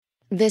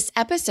This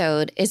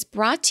episode is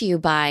brought to you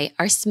by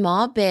our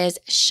small biz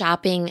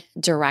shopping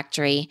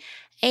directory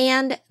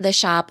and the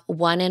Shop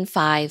 1 in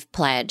 5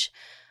 pledge.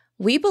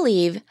 We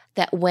believe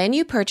that when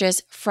you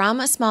purchase from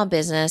a small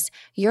business,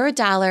 your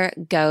dollar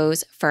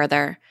goes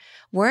further.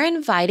 We're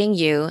inviting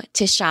you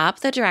to shop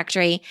the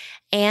directory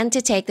and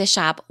to take the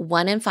Shop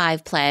 1 in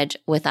 5 pledge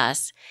with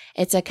us.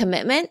 It's a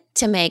commitment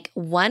to make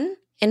 1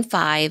 in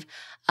 5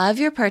 of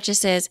your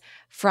purchases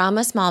from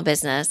a small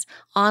business,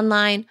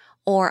 online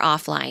or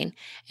offline.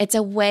 It's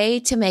a way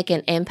to make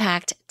an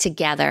impact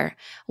together,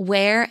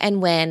 where and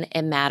when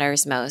it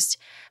matters most.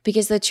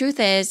 Because the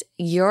truth is,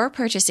 your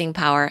purchasing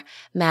power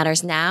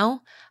matters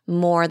now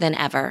more than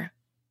ever.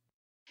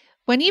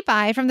 When you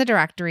buy from the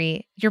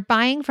directory, you're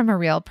buying from a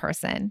real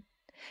person.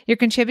 You're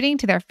contributing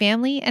to their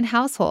family and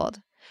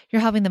household.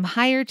 You're helping them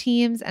hire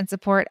teams and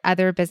support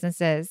other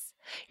businesses.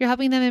 You're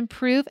helping them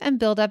improve and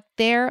build up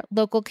their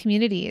local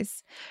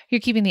communities.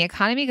 You're keeping the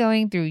economy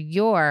going through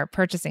your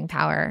purchasing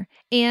power,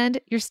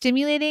 and you're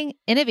stimulating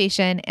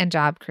innovation and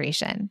job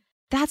creation.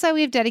 That's why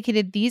we've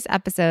dedicated these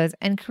episodes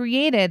and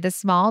created the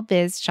Small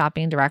Biz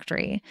Shopping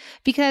Directory.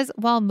 Because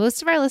while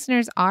most of our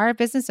listeners are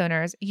business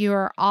owners, you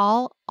are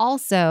all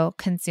also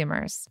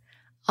consumers.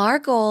 Our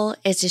goal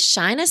is to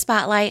shine a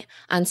spotlight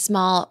on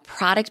small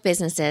product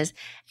businesses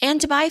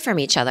and to buy from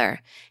each other.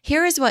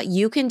 Here is what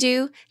you can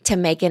do to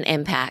make an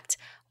impact.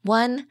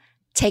 1,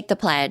 take the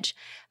pledge.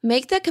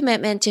 Make the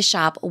commitment to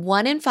shop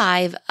 1 in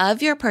 5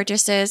 of your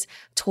purchases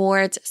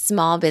towards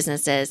small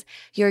businesses.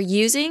 You're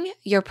using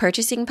your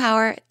purchasing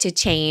power to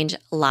change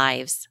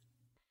lives.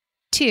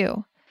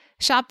 2,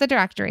 shop the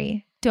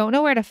directory. Don't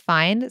know where to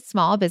find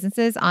small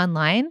businesses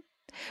online?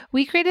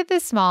 We created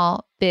this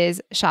Small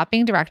Biz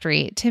Shopping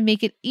Directory to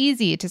make it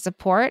easy to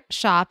support,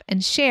 shop,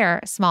 and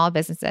share small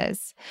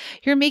businesses.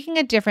 You're making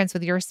a difference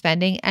with your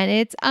spending, and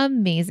it's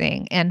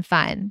amazing and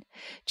fun.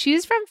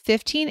 Choose from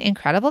 15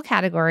 incredible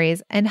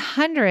categories and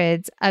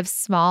hundreds of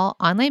small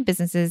online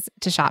businesses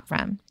to shop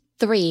from.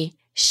 3,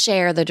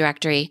 share the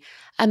directory.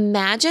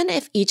 Imagine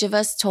if each of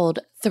us told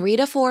 3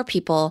 to 4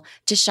 people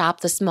to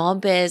shop the Small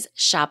Biz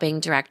Shopping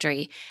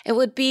Directory. It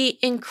would be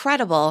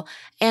incredible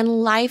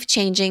and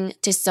life-changing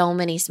to so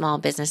many small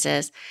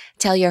businesses.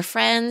 Tell your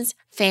friends,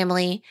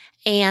 family,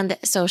 and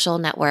social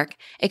network.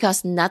 It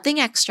costs nothing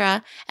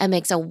extra and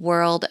makes a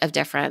world of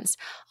difference.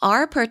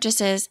 Our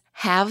purchases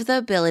have the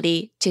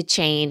ability to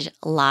change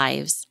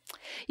lives.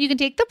 You can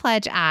take the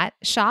pledge at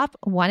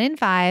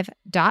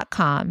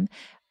shop1in5.com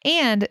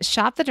and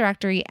shop the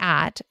directory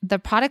at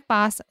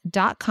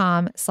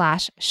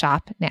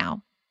theproductboss.com/shop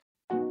now.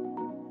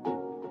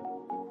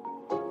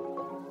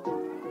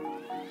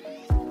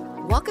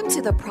 Welcome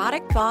to the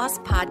Product Boss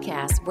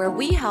Podcast, where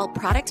we help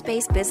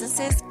product-based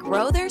businesses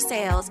grow their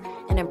sales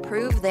and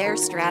improve their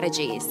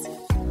strategies.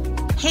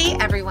 Hey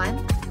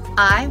everyone,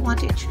 I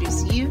want to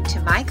introduce you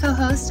to my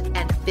co-host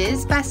and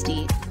biz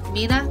bestie,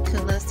 Mina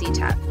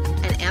Kunlo-Sita,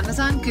 an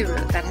Amazon guru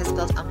that has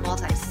built a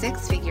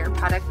multi-6-figure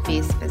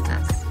product-based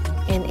business.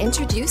 And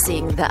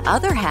introducing the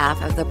other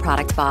half of the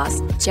Product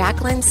Boss,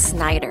 Jacqueline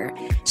Snyder.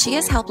 She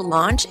has helped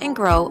launch and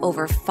grow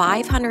over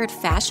 500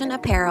 fashion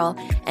apparel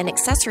and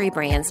accessory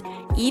brands,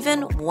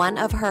 even one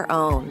of her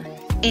own.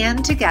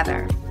 And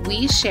together,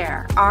 we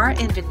share our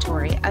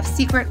inventory of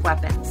secret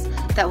weapons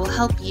that will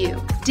help you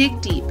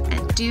dig deep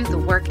and do the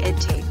work it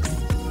takes.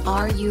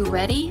 Are you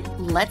ready?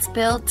 Let's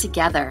build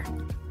together.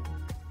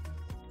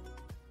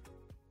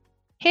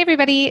 Hey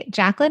everybody,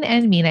 Jacqueline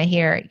and Mina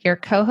here, your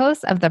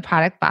co-hosts of the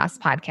Product Boss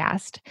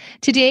Podcast.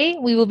 Today,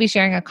 we will be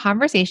sharing a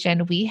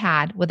conversation we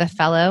had with a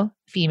fellow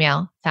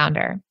female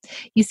founder.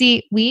 You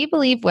see, we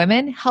believe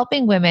women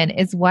helping women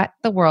is what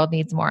the world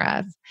needs more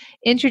of.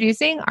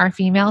 Introducing our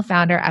female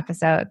founder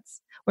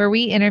episodes, where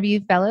we interview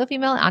fellow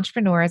female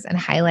entrepreneurs and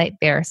highlight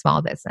their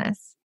small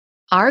business.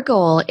 Our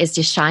goal is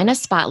to shine a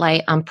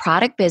spotlight on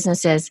product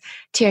businesses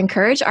to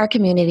encourage our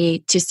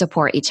community to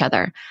support each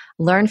other,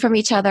 learn from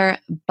each other,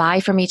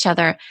 buy from each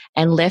other,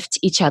 and lift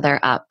each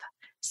other up.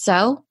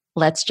 So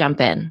let's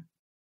jump in.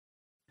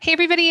 Hey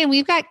everybody, and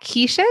we've got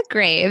Keisha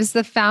Greaves,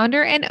 the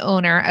founder and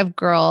owner of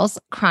Girls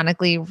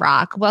Chronically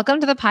Rock. Welcome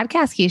to the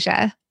podcast,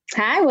 Keisha.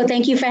 Hi, well,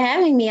 thank you for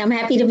having me. I'm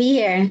happy to be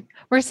here.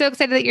 We're so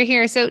excited that you're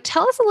here. So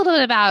tell us a little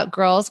bit about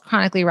Girls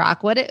Chronically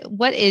Rock.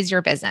 What is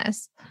your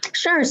business?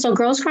 Sure. So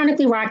Girls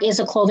Chronically Rock is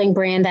a clothing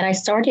brand that I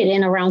started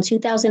in around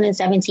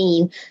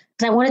 2017 because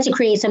I wanted to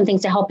create something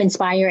to help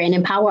inspire and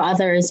empower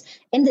others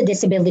in the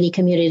disability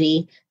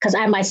community. Because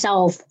I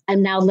myself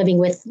am now living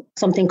with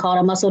something called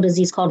a muscle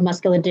disease called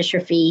muscular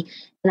dystrophy.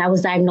 And I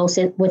was diagnosed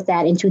with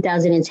that in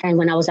 2010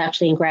 when I was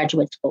actually in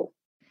graduate school.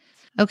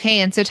 Okay.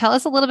 And so tell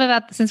us a little bit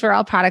about, since we're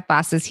all product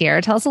bosses here,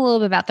 tell us a little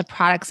bit about the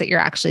products that you're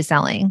actually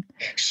selling.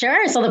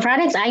 Sure. So the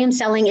products I am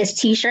selling is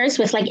t-shirts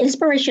with like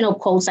inspirational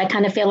quotes. I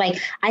kind of feel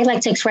like I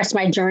like to express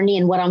my journey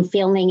and what I'm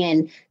feeling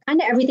and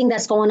kind of everything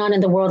that's going on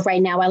in the world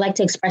right now. I like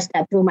to express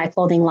that through my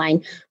clothing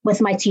line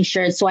with my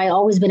t-shirts. So I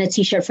always been a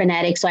t-shirt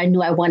fanatic. So I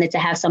knew I wanted to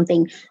have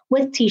something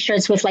with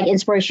t-shirts with like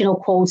inspirational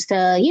quotes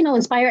to,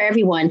 inspire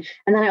everyone.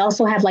 And then I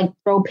also have like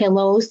throw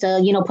pillows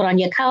to, put on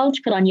your couch,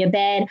 put on your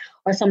bed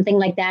or something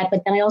like that.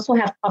 But then I also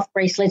have cuff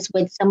bracelets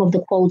with some of the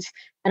quotes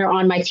that are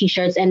on my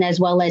t-shirts and as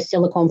well as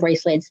silicone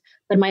bracelets.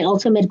 But my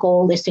ultimate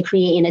goal is to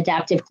create an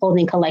adaptive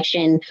clothing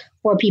collection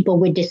for people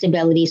with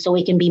disabilities so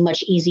it can be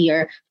much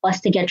easier for us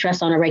to get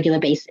dressed on a regular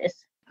basis.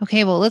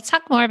 Okay, well, let's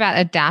talk more about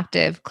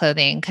adaptive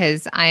clothing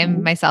because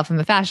I'm a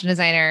fashion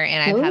designer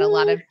and I've had a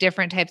lot of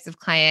different types of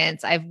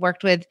clients. I've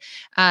worked with,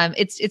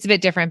 it's a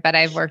bit different, but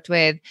I've worked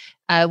with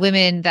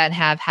women that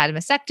have had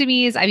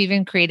mastectomies. I've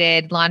even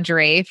created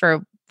lingerie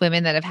for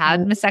women that have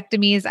had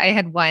mastectomies. I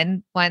had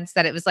one once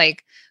that it was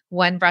like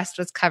one breast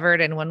was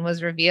covered and one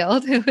was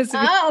revealed. It was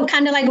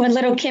kind of like with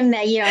little Kim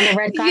that year on the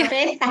red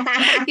carpet.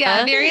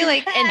 Yeah, very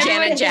like and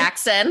Janet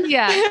Jackson.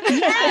 Yeah,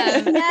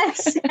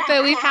 yes.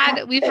 But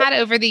we've had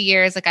over the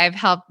years, like I've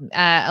helped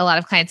a lot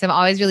of clients. I'm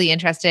always really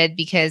interested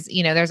because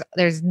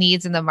there's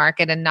needs in the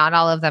market and not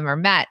all of them are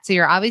met. So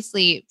you're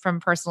obviously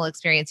from personal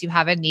experience, you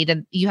have a need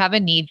and you have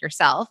a need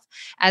yourself,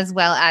 as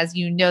well as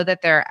that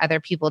there are other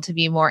people to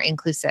be more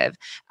inclusive.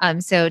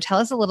 So tell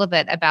us a little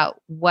bit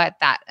about what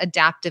that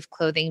adaptive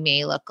clothing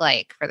may look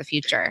like for the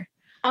future.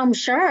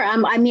 Sure.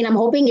 I'm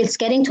hoping it's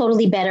getting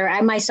totally better. I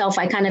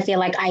kind of feel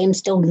like I am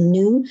still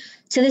new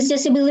to this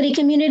disability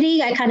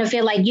community. I kind of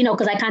feel like,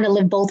 because I kind of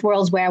lived both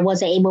worlds where I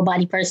was an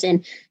able-bodied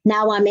person.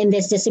 Now I'm in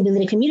this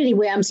disability community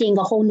where I'm seeing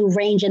a whole new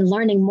range and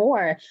learning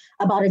more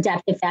about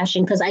adaptive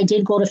fashion because I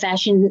did go to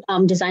fashion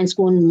design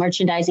school and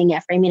merchandising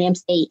at Framingham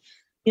State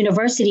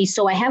University.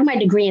 So I have my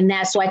degree in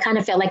that. So I kind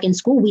of felt like in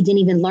school, we didn't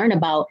even learn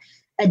about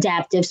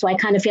adaptive. So I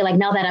kind of feel like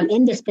now that I'm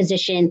in this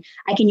position,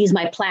 I can use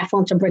my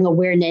platform to bring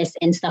awareness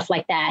and stuff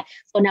like that.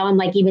 So now I'm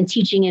like even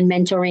teaching and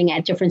mentoring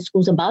at different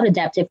schools about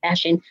adaptive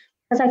fashion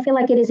because I feel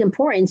like it is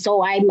important.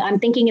 So I'm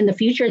thinking in the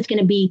future, it's going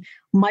to be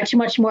much,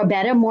 much more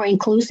better, more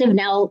inclusive.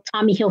 Now,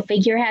 Tommy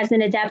Hilfiger has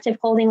an adaptive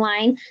clothing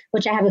line,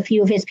 which I have a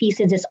few of his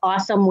pieces. It's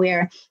awesome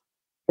where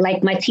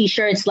like my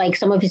t-shirts, like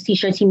some of his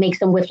t-shirts, he makes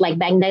them with like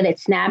magnetic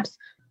snaps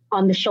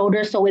on the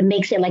shoulder. So it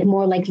makes it like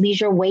more like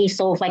leisure waist.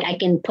 So if like I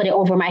can put it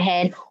over my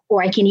head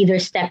or I can either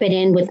step it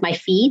in with my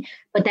feet,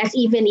 but that's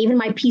even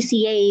my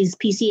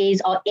PCAs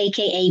are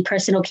AKA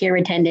personal care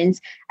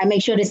attendants. I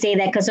make sure to say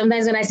that because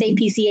sometimes when I say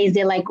PCAs,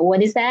 they're like,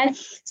 what is that?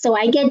 So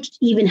I get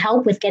even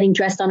help with getting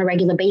dressed on a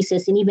regular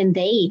basis. And even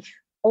they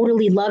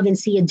totally love and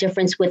see a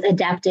difference with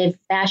adaptive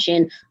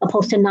fashion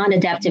opposed to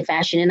non-adaptive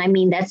fashion. And I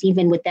mean, that's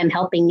even with them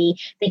helping me,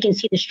 they can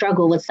see the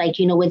struggle. It's like,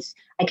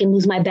 I can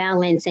lose my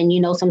balance. And,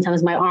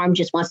 sometimes my arm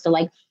just wants to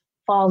like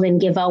fall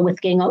and give out with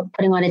putting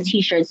on a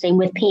t-shirt, same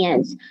with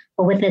pants.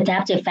 But with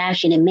adaptive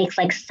fashion, it makes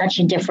like such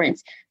a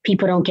difference.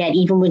 People don't get,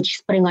 even when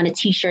just putting on a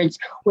t-shirt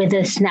where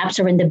the snaps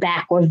are in the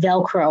back or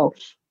Velcro.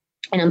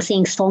 And I'm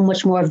seeing so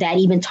much more of that.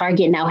 Even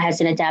Target now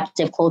has an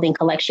adaptive clothing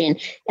collection.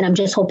 And I'm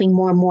just hoping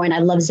more and more. And I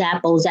love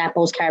Zappos.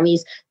 Zappos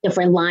carries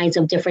different lines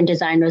of different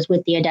designers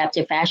with the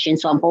adaptive fashion.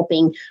 So I'm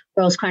hoping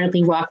Girls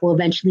Chronically Rock will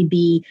eventually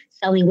be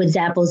selling with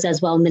Zappos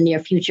as well in the near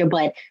future.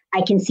 But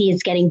I can see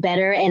it's getting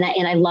better and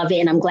I love it.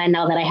 And I'm glad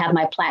now that I have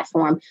my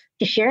platform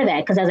to share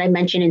that. Because as I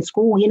mentioned in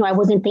school, I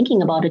wasn't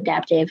thinking about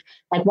adaptive.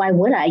 Like, why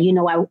would I?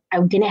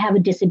 I didn't have a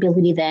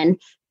disability then.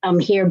 I'm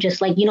here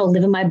just like,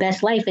 living my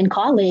best life in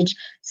college.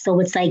 So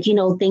it's like,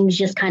 things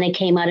just kind of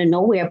came out of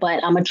nowhere,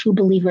 but I'm a true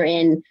believer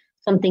in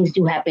some things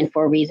do happen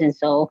for a reason.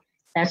 So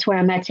that's where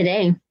I'm at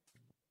today.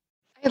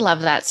 I love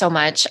that so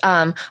much.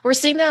 We're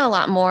seeing that a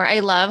lot more.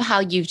 I love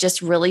how you've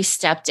just really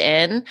stepped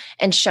in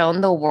and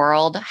shown the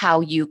world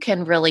how you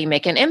can really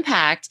make an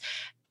impact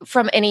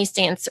from any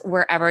stance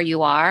wherever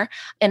you are.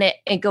 And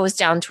it goes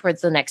down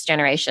towards the next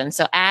generation.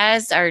 So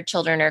as our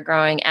children are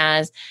growing,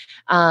 as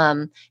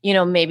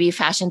maybe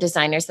fashion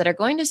designers that are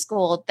going to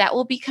school, that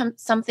will become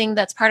something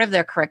that's part of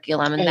their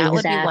curriculum. And that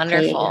would be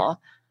wonderful.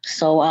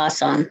 So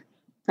awesome.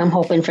 I'm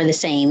hoping for the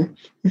same.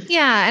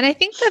 Yeah. And I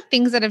think the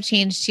things that have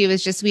changed too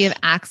is just we have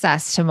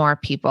access to more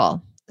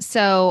people.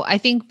 So I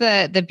think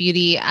the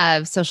beauty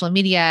of social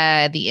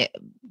media,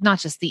 not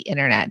just the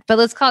internet, but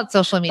let's call it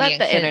social media.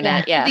 But the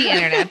internet, yeah. The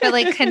internet, but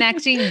like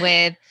connecting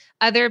with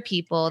other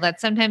people that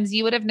sometimes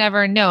you would have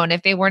never known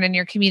if they weren't in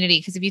your community.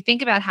 Because if you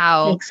think about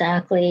how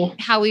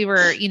we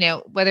were,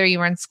 whether you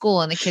were in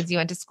school and the kids you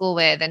went to school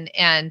with,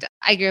 and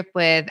I grew up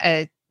with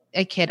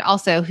a kid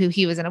also who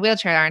he was in a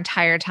wheelchair our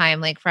entire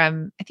time, like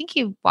from, I think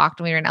he walked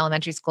when we were in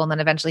elementary school and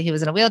then eventually he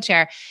was in a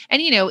wheelchair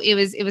and,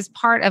 it was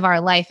part of our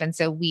life. And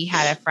so we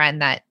had a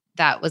friend that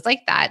was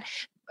like that.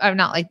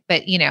 Not like,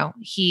 but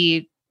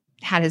he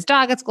had his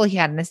dog at school, he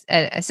had an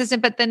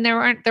assistant, but then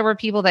there were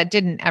people that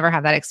didn't ever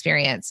have that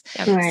experience.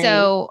 Right.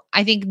 So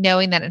I think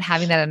knowing that and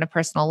having that on a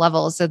personal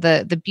level. So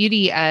the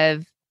beauty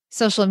of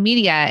social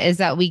media is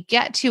that we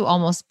get to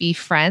almost be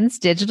friends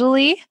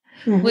digitally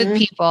with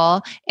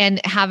people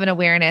and have an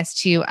awareness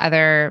to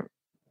other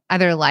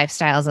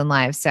lifestyles and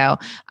lives. So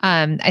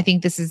I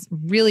think this is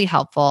really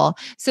helpful.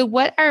 So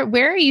where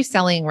are you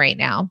selling right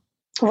now?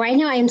 Right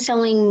now, I am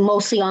selling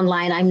mostly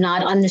online. I'm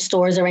not on the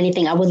stores or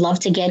anything. I would love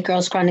to get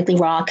Girls Chronically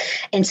Rock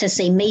into,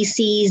 say,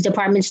 Macy's,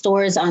 department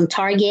stores,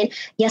 Target.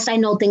 Yes, I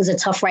know things are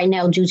tough right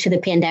now due to the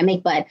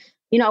pandemic, but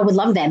I would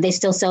love that. They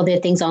still sell their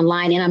things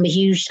online, and I'm a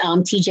huge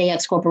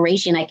TJX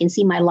corporation. I can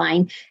see my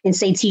line and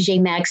say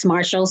TJ Maxx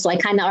Marshall, so I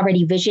kind of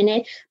already vision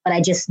it, but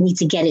I just need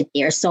to get it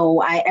there.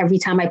 So every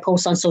time I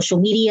post on social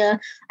media,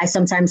 I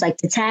sometimes like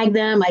to tag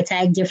them. I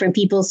tag different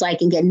people so I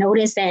can get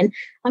noticed, and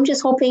I'm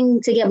just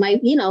hoping to get my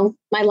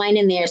line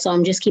in there. So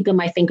I'm just keeping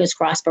my fingers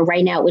crossed. But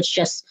right now it's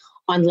just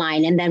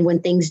online. And then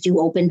when things do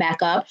open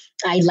back up,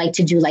 I like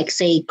to do like,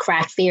 say,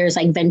 craft fairs,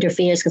 like vendor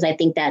fairs, because I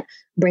think that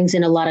brings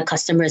in a lot of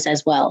customers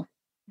as well.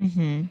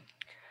 Mm-hmm.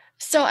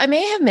 So I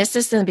may have missed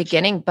this in the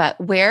beginning,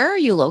 but where are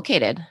you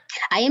located?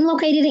 I am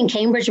located in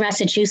Cambridge,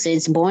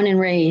 Massachusetts, born and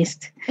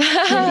raised.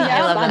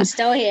 I love I'm that.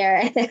 still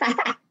here.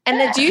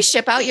 And then do you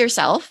ship out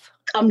yourself?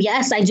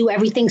 Yes, I do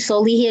everything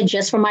solely here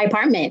just for my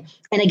apartment.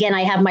 And again,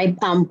 I have my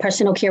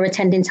personal care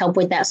attendants help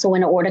with that. So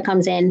when an order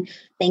comes in,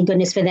 thank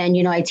goodness for them,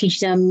 I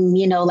teach them,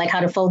 like how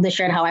to fold the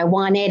shirt, how I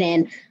want it.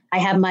 And I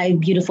have my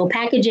beautiful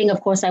packaging.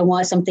 Of course, I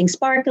want something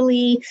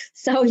sparkly.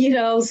 So,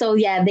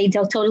 yeah, they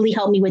totally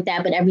help me with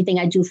that. But everything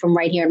I do from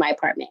right here in my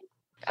apartment.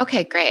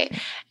 Okay, great.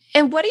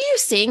 And what are you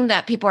seeing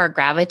that people are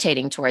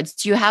gravitating towards?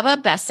 Do you have a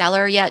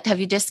bestseller yet? Have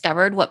you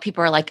discovered what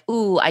people are like,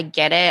 ooh, I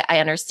get it. I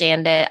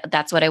understand it.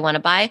 That's what I want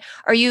to buy.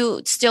 Are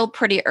you still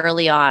pretty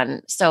early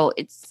on? So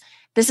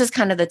this is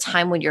kind of the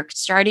time when you're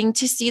starting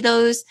to see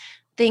those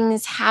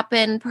things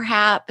happen,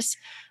 perhaps,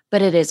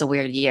 but it is a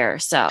weird year.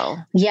 So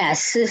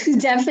yes, it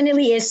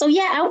definitely is. So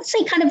yeah, I would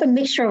say kind of a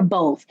mixture of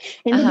both.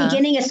 In the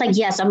beginning, it's like,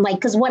 yes, I'm like,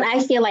 because what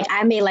I feel like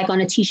I made like on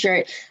a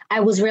t-shirt, I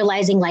was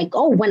realizing like,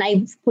 oh, when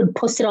I would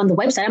post it on the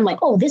website, I'm like,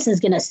 oh, this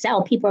is going to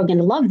sell. People are going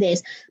to love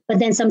this. But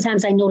then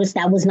sometimes I noticed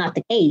that was not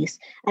the case.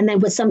 And then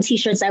with some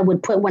t-shirts I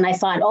would put when I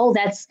thought, oh,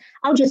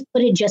 I'll just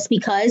put it just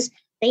because,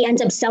 they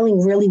end up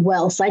selling really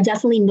well. So I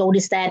definitely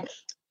noticed that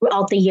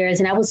throughout the years.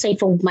 And I would say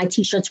for my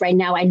t-shirts right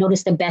now, I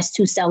noticed the best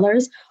two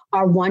sellers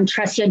are one,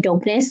 trust your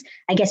dopeness.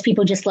 I guess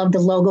people just love the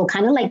logo,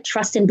 kind of like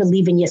trust and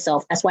believe in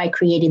yourself. That's why I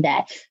created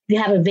that. If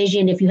you have a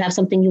vision, if you have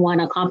something you want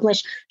to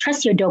accomplish,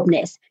 trust your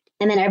dopeness.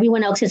 And then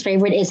everyone else's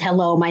favorite is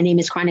hello, my name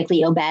is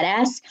Chronically Ill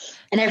Badass.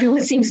 And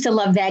everyone seems to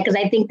love that because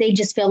I think they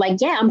just feel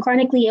like, yeah, I'm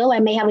chronically ill. I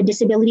may have a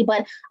disability,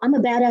 but I'm a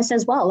badass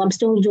as well. I'm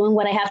still doing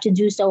what I have to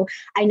do. So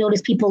I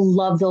notice people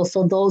love those.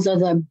 So those are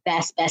the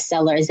best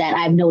sellers that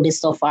I've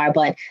noticed so far.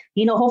 But,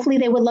 hopefully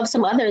they would love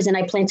some others. And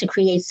I plan to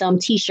create some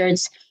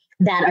t-shirts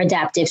that are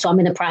adaptive. So I'm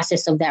in the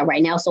process of that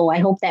right now. So I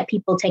hope that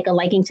people take a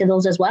liking to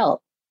those as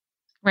well.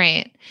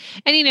 Right.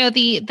 And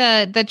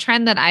the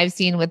trend that I've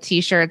seen with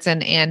t-shirts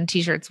and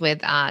t-shirts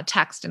with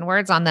text and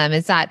words on them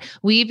is that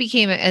we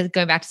became,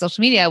 going back to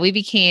social media, we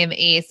became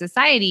a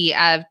society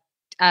of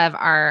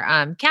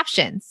our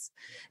captions.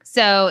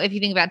 So if you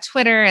think about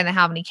Twitter and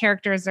how many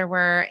characters there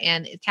were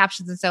and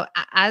captions, and so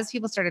as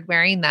people started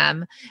wearing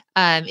them,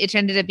 it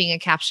ended up being a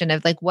caption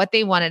of like what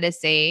they wanted to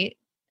say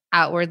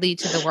outwardly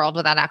to the world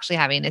without actually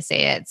having to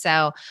say it.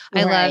 So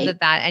I love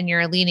that. And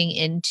you're leaning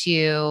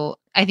into,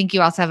 I think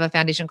you also have a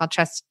foundation called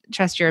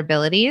Trust Your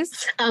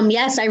Abilities.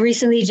 Yes, I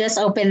recently just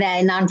opened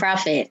that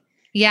nonprofit.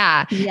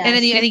 Yeah. Yes. And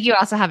then I think you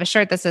also have a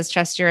shirt that says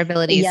Trust Your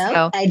Abilities. Yep,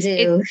 so I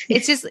do.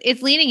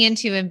 It's leaning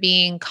into and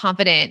being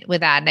confident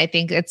with that. And I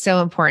think it's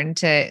so important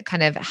to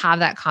kind of have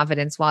that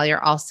confidence while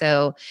you're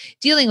also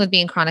dealing with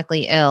being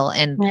chronically ill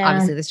and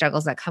obviously the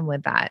struggles that come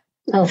with that.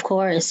 Of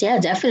course. Yeah,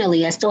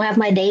 definitely. I still have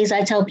my days.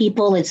 I tell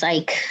people it's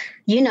like,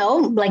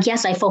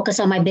 yes, I focus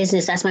on my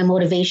business. That's my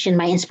motivation,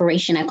 my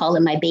inspiration. I call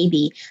it my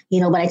baby,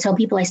 but I tell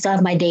people I still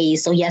have my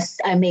days. So yes,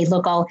 I may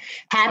look all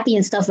happy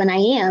and stuff, and I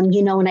am,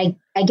 and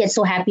I get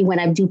so happy when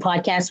I do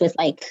podcasts with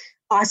like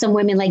awesome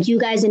women like you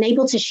guys and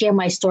able to share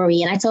my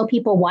story. And I tell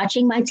people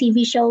watching my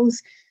TV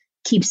shows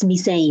keeps me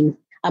sane.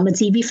 I'm a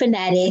TV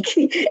fanatic,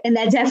 and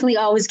that definitely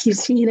always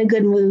keeps me in a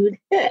good mood.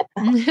 That's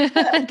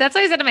what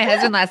I said to my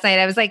husband last night.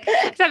 I was like,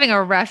 I was having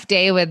a rough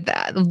day with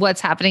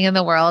what's happening in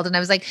the world. And I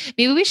was like,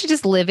 maybe we should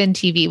just live in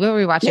TV. What were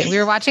we watching? We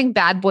were watching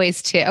Bad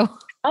Boys 2.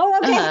 Oh,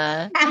 okay.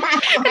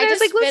 I was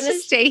like, let's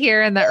just stay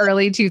here in the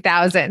early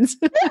 2000s.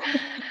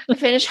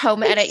 Finished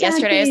Home Edit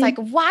yesterday. I was like,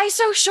 why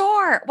so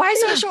short? Why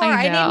so short?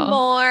 I need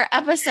more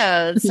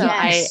episodes. So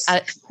yes.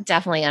 I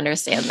definitely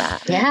understand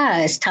that. Yeah,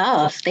 it's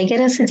tough. They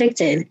get us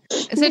addicted.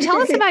 So tell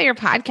us about your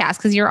podcast,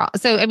 because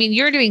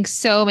you're doing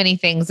so many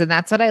things, and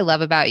that's what I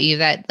love about you,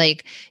 that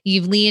like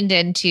you've leaned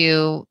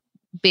into,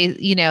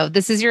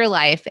 this is your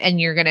life,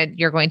 and you're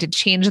going to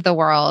change the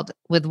world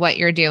with what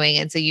you're doing.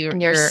 And so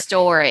your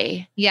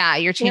story. Yeah.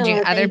 You're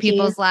changing other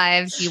people's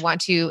lives. You want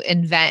to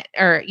invent,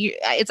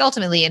 it's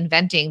ultimately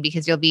inventing,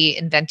 because you'll be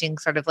inventing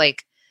sort of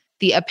like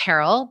the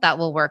apparel that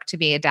will work to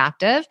be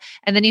adaptive.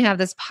 And then you have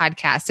this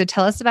podcast. So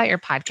tell us about your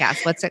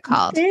podcast. What's it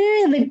called?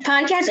 The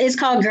podcast is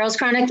called Girls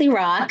Chronically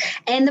Rock.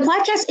 And the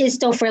podcast is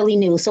still fairly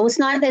new. So it's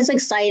not as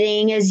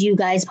exciting as you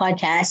guys'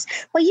 podcast.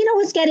 But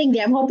it's getting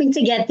there. I'm hoping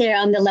to get there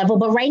on the level.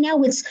 But right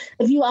now,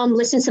 if you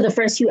listen to the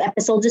first few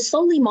episodes, it's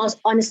solely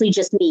honestly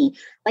just me.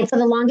 Like for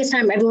the longest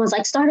time, everyone's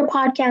like, start a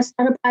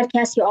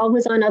podcast. You're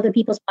always on other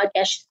people's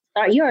podcasts.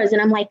 Start yours. And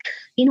I'm like,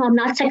 I'm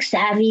not tech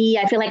savvy.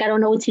 I feel like I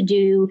don't know what to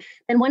do.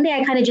 Then one day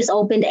I kind of just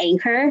opened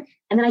Anchor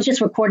and then I just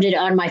recorded it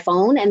on my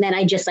phone and then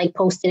I just like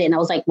posted it and I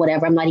was like,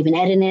 whatever, I'm not even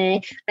editing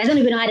it. I don't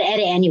even know how to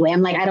edit anyway.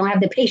 I'm like, I don't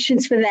have the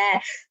patience for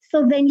that.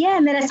 So then,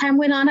 and then as time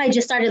went on, I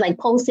just started like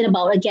posting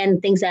about,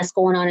 again, things that's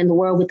going on in the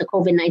world with the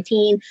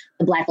COVID-19,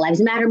 the Black Lives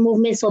Matter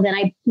movement. So then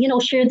I,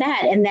 shared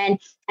that. And then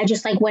I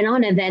just like went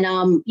on and then,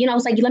 I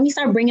was like, let me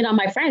start bringing on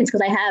my friends because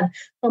I have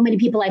so many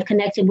people I've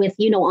connected with,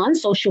 on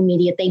social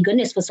media. Thank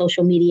goodness for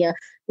social media,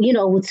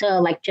 to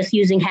like just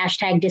using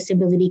hashtag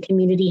disability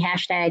community,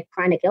 hashtag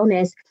chronic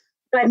illness.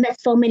 So I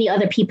met so many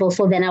other people.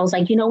 So then I was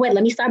like,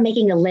 let me start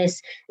making a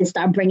list and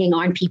start bringing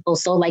on people.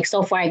 So like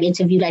so far I've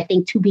interviewed, I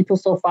think 2 people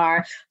so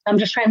far. I'm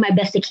just trying my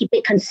best to keep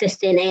it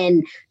consistent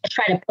and just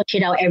try to push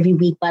it out every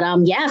week. But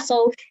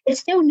so it's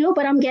still new,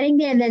 but I'm getting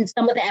there. And then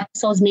some of the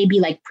episodes may be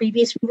like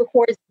previous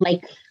recordings,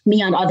 like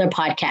me on other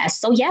podcasts.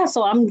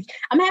 So I'm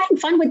having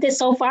fun with this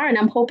so far. And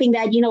I'm hoping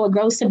that, it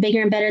grows to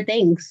bigger and better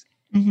things.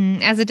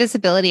 Mm-hmm. As a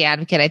disability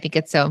advocate, I think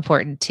it's so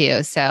important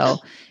too. So,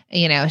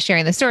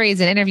 sharing the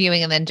stories and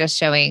interviewing and then just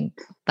showing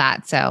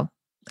that. So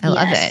I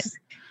love it.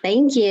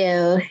 Thank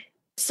you.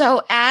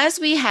 So as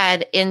we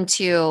head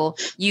into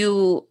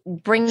you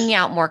bringing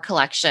out more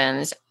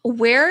collections,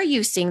 where are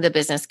you seeing the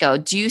business go?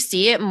 Do you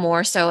see it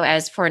more so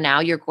as for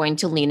now you're going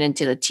to lean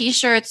into the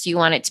t-shirts? You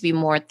want it to be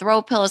more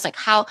throw pillows? Like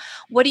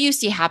what do you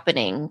see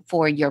happening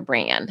for your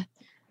brand?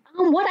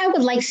 What I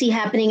would like to see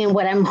happening and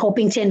what I'm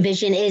hoping to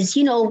envision is,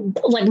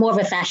 like more of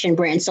a fashion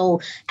brand.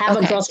 So have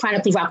a Girls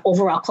Chronically Rock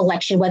overall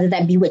collection, whether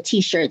that be with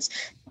t-shirts,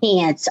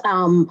 pants,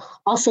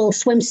 also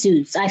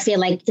swimsuits. I feel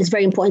like it's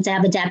very important to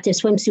have adaptive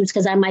swimsuits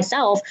because I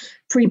myself,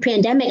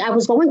 pre-pandemic, I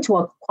was going to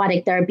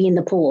aquatic therapy in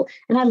the pool.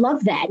 And I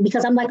love that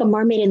because I'm like a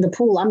mermaid in the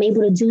pool. I'm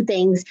able to do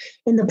things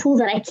in the pool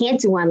that I can't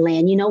do on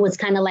land. It's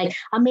kind of like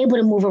I'm able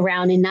to move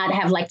around and not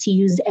have like to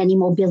use any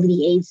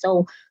mobility aids.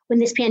 So when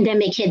this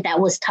pandemic hit,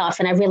 that was tough.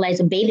 And I realized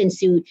a bathing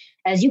suit,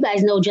 as you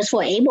guys know, just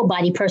for an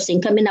able-bodied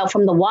person coming out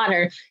from the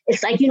water,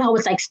 it's like,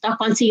 it's like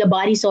stuck onto your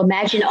body. So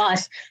imagine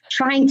us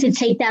trying to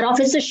take that off.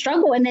 It's a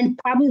struggle and then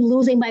probably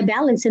losing my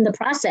balance in the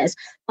process.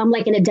 I'm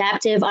like an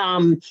adaptive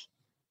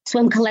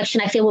swim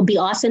collection I feel would be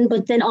awesome.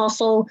 But then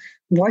also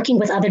working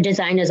with other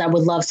designers I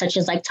would love, such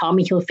as like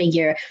Tommy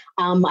Hilfiger.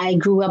 I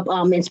grew up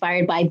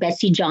inspired by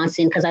Betsy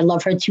Johnson because I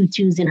love her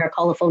tutus and her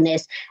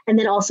colorfulness. And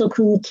then also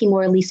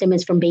Kimora Lee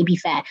Simmons from Baby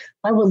Fat.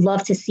 I would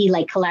love to see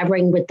like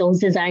collaborating with those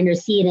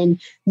designers, see it in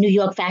New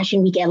York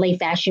Fashion Week, LA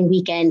Fashion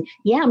Week. And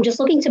I'm just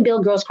looking to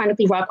build Girls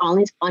Chronically Rock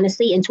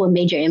honestly into a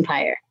major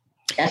empire.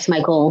 That's my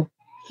goal.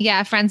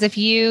 Yeah, friends, if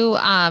you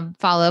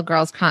follow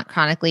Girls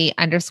Chronically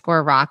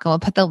 _rock, and we'll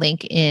put the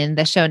link in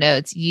the show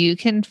notes, you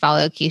can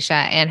follow Keisha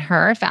and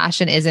her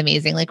fashion is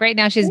amazing. Like right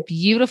now, she's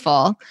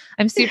beautiful.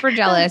 I'm super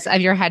jealous of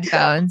your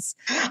headphones.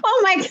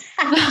 Oh my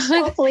gosh.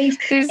 Oh, please.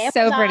 They're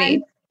so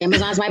pretty.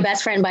 Amazon's my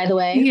best friend, by the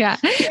way. Yeah.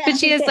 But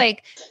she has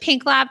like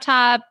pink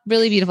laptop,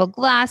 really beautiful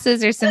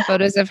glasses. There's some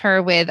photos of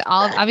her with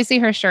obviously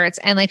her shirts.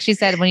 And like she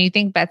said, when you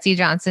think Betsy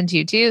Johnson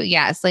tutu,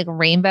 yes, like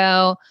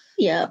rainbow.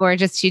 Yeah.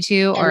 Gorgeous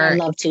tutu. I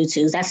love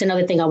tutus. That's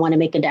another thing I want to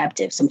make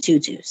adaptive, some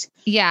tutus.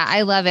 Yeah,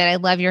 I love it. I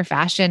love your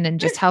fashion and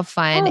just how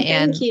fun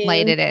and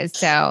light it is.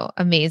 So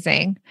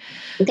amazing.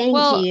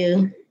 Thank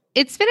you.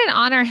 It's been an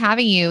honor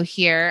having you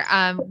here.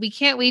 We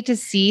can't wait to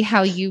see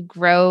how you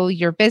grow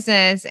your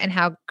business and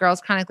how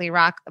Girls Chronically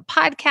Rock, the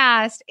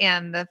podcast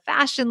and the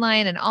fashion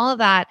line and all of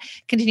that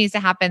continues to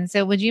happen.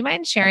 So would you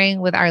mind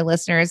sharing with our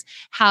listeners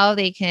how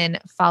they can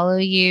follow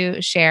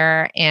you,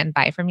 share, and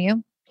buy from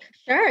you?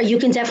 Sure. You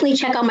can definitely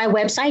check out my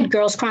website,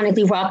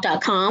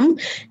 girlschronicallyrock.com.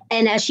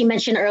 And as she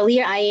mentioned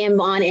earlier, I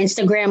am on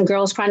Instagram,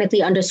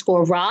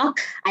 girlschronically_rock.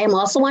 I am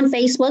also on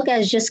Facebook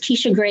as just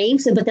Keisha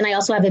Greaves, but then I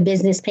also have a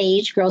business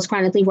page, Girls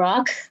Chronically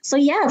Rock. So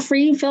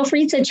feel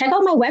free to check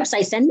out my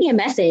website. Send me a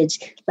message.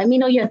 Let me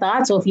know your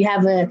thoughts. Or if you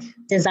have a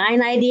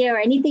design idea or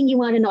anything you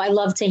want to know, I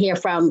love to hear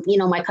from,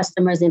 my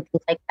customers and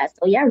things like that.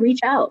 So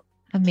reach out.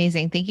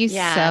 Amazing. Thank you so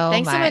much.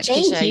 Thanks so much,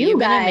 Keisha. Thank you, You've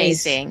guys. been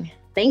amazing.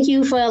 Thank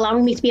you for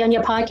allowing me to be on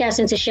your podcast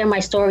and to share my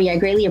story. I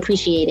greatly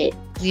appreciate it.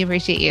 We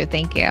appreciate you.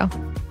 Thank you.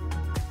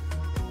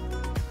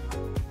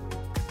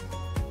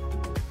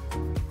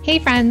 Hey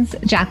friends,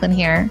 Jacqueline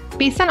here.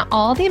 Based on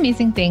all the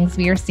amazing things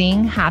we are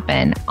seeing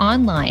happen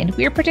online,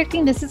 we are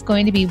predicting this is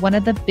going to be one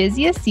of the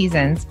busiest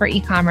seasons for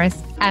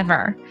e-commerce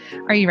ever.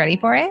 Are you ready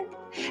for it?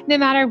 No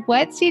matter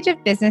what stage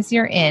of business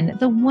you're in,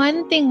 the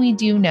one thing we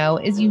do know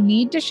is you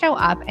need to show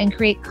up and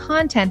create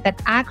content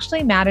that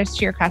actually matters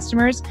to your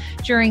customers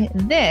during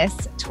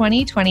this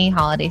 2020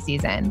 holiday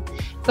season.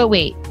 But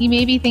wait, you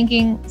may be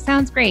thinking,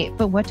 sounds great,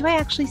 but what do I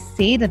actually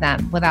say to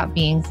them without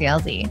being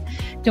salesy?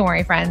 Don't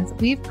worry, friends,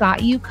 we've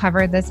got you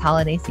covered this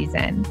holiday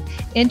season.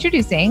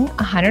 Introducing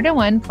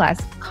 101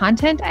 Plus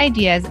Content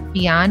Ideas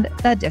Beyond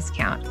the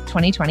Discount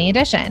 2020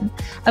 edition,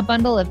 a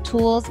bundle of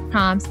tools,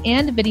 prompts,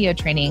 and video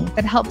training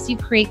that helps you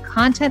create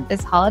content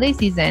this holiday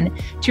season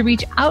to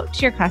reach out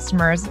to your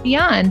customers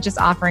beyond just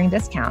offering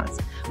discounts,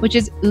 which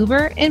is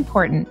uber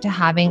important to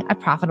having a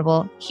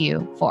profitable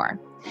Q4.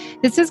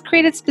 This is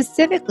created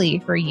specifically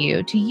for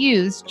you to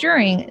use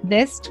during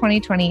this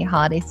 2020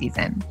 holiday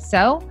season.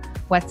 So,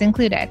 what's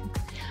included?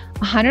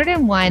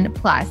 101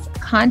 plus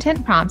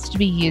content prompts to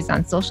be used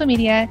on social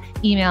media,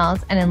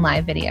 emails, and in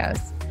live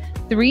videos.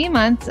 3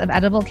 months of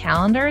editable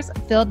calendars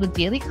filled with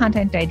daily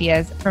content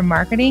ideas for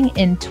marketing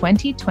in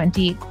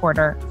 2020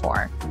 quarter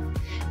 4.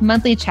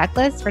 Monthly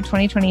checklists for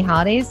 2020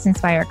 holidays to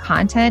inspire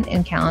content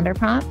and calendar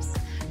prompts.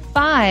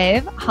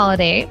 5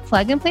 holiday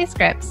plug-and-play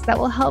scripts that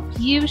will help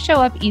you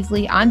show up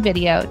easily on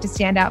video to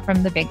stand out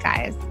from the big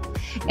guys.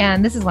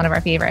 And this is one of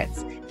our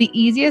favorites, the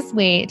easiest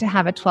way to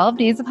have a 12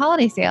 days of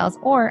holiday sales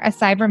or a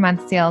Cyber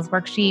Month sales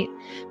worksheet,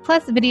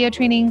 plus video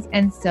trainings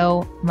and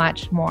so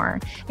much more.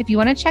 If you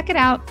want to check it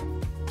out,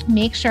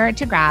 make sure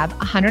to grab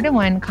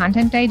 101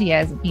 Content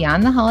Ideas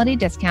Beyond the Holiday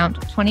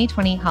Discount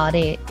 2020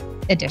 Holiday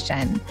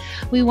Edition.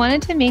 We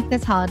wanted to make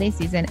this holiday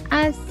season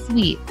as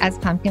sweet as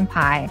pumpkin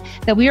pie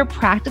that we are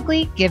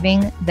practically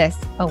giving this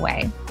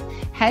away.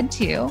 Head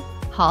to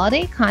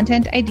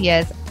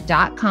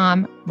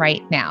holidaycontentideas.com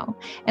right now,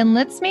 and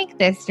let's make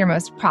this your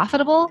most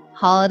profitable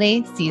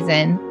holiday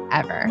season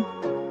ever.